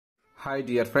Hi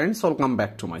dear friends, welcome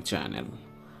back to my channel.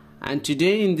 And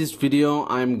today in this video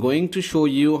I am going to show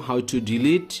you how to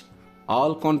delete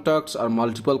all contacts or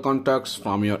multiple contacts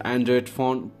from your Android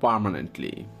phone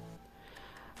permanently.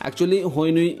 Actually,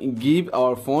 when we give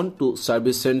our phone to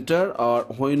service center or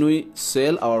when we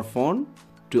sell our phone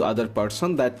to other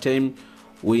person, that time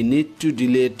we need to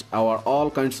delete our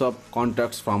all kinds of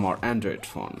contacts from our Android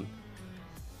phone.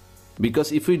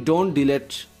 Because if we don't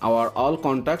delete our all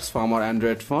contacts from our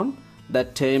Android phone,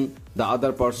 that time the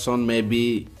other person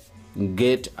maybe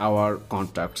get our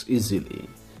contacts easily.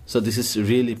 So this is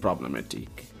really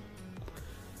problematic.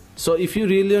 So if you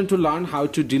really want to learn how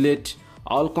to delete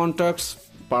all contacts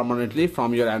permanently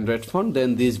from your Android phone,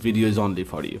 then this video is only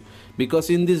for you. Because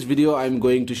in this video I am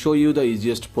going to show you the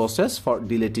easiest process for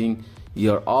deleting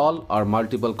your all or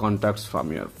multiple contacts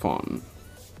from your phone.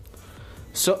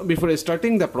 So before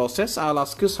starting the process, I'll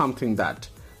ask you something, that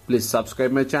please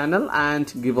subscribe my channel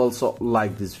and give also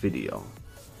like this video.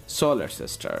 So let's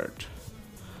start.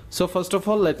 So first of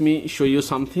all, let me show you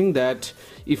something, that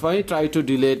if I try to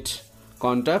delete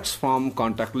contacts from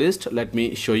contact list, let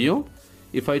me show you.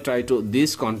 If I try to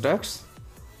these contacts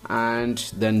and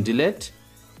then delete,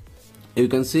 you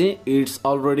can see it's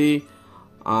already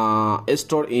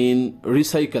stored in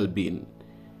recycle bin.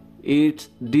 It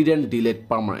didn't delete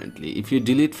permanently. If you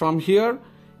delete from here,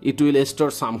 it will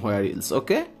store somewhere else.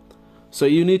 Okay, so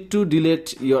you need to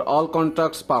delete your all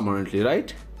contacts permanently,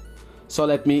 right? So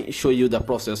let me show you the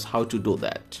process how to do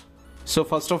that. So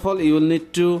first of all, you will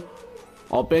need to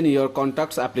open your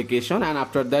contacts application, and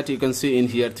after that you can see in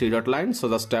here 3-dot line. So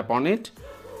just tap on it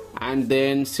and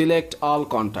then select all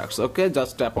contacts. Okay,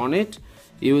 just tap on it.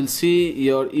 You will see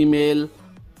your email,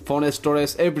 phone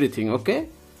storage, everything. Okay,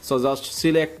 so just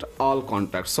select all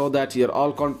contacts so that your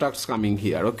all contacts coming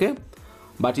here. Okay,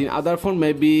 but in other phone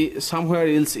maybe somewhere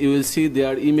else you will see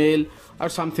their email or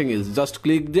something else. Just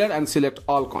click there and select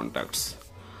all contacts,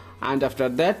 and after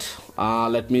that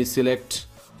let me select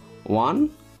one,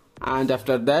 and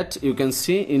after that you can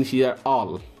see in here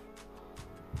all,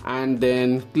 and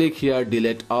then click here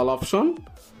delete all option.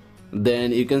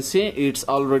 Then you can see it's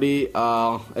already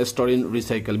stored in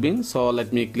recycle bin. So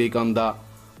let me click on the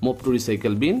move to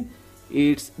recycle bin.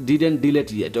 It didn't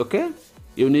delete yet. Okay,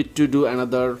 you need to do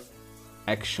another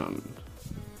action.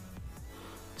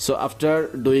 So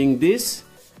after doing this,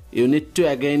 you need to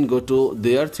again go to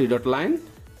their 3-dot line,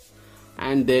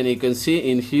 and then you can see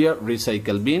in here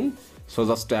recycle bin. So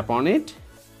just tap on it,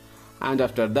 and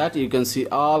after that you can see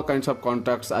all kinds of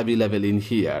contacts available in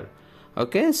here.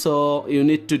 Okay, so you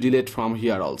need to delete from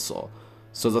here also.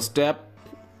 So just tap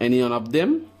any one of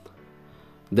them,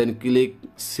 then click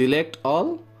select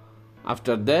all.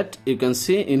 After that you can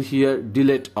see in here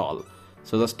delete all.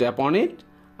 So just tap on it,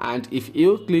 and if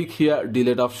you click here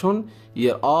delete option,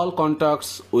 your all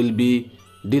contacts will be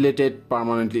deleted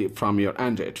permanently from your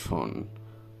Android phone.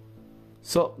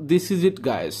 So this is it,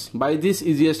 guys. By this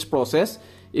easiest process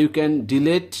you can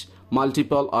delete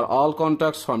multiple or all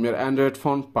contacts from your Android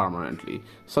phone permanently.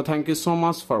 So thank you so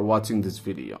much for watching this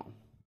video.